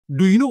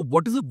Do you know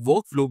what is a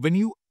workflow when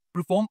you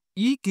perform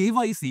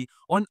e-KYC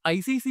on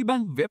ICICI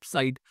Bank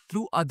website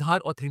through Aadhar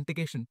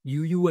authentication,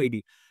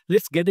 UUID?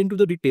 Let's get into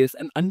the details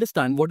and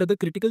understand what are the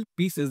critical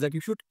pieces that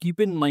you should keep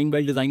in mind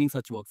while designing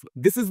such workflow.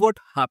 This is what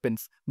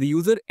happens. The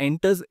user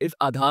enters its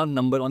Aadhar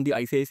number on the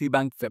ICICI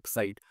Bank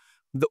website.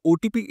 The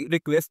OTP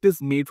request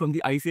is made from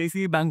the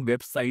ICICI Bank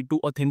website to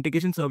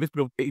authentication service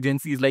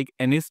agencies like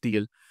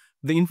NSDL.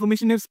 The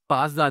information is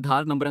passed the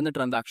Aadhar number and the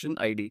transaction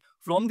ID.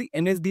 From the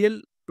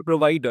NSDL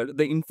provider,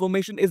 the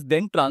information is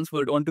then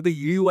transferred onto the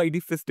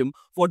UUID system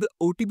for the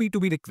OTP to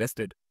be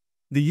requested.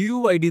 The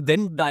UUID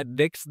then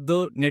directs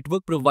the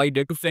network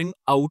provider to send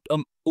out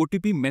an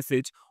OTP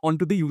message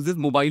onto the user's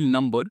mobile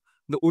number.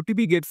 The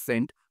OTP gets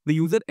sent. The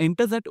user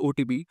enters that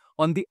OTP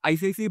on the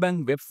ICICI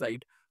Bank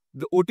website.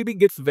 The OTP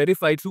gets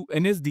verified through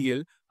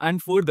NSDL and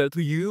further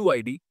through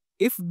UUID.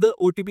 If the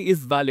OTP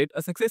is valid,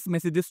 a success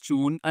message is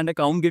shown and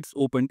account gets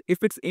opened. If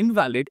it's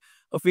invalid,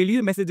 a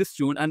failure message is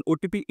shown and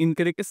OTP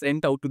incorrect is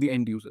sent out to the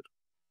end user.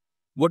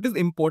 What is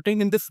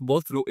important in this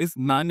workflow is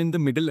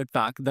man-in-the-middle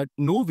attack, that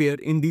nowhere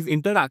in these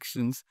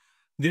interactions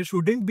there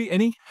shouldn't be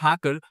any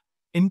hacker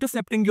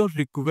intercepting your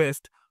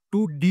request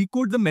to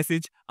decode the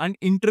message and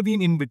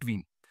intervene in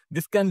between.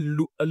 This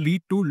can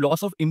lead to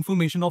loss of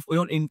information of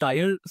your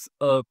entire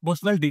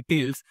personal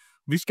details,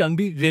 which can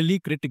be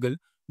really critical.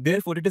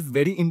 Therefore, it is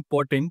very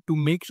important to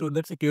make sure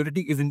that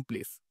security is in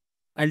place.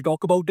 I'll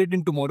talk about it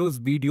in tomorrow's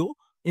video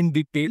in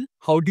detail.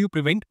 How do you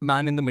prevent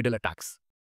man-in-the-middle attacks?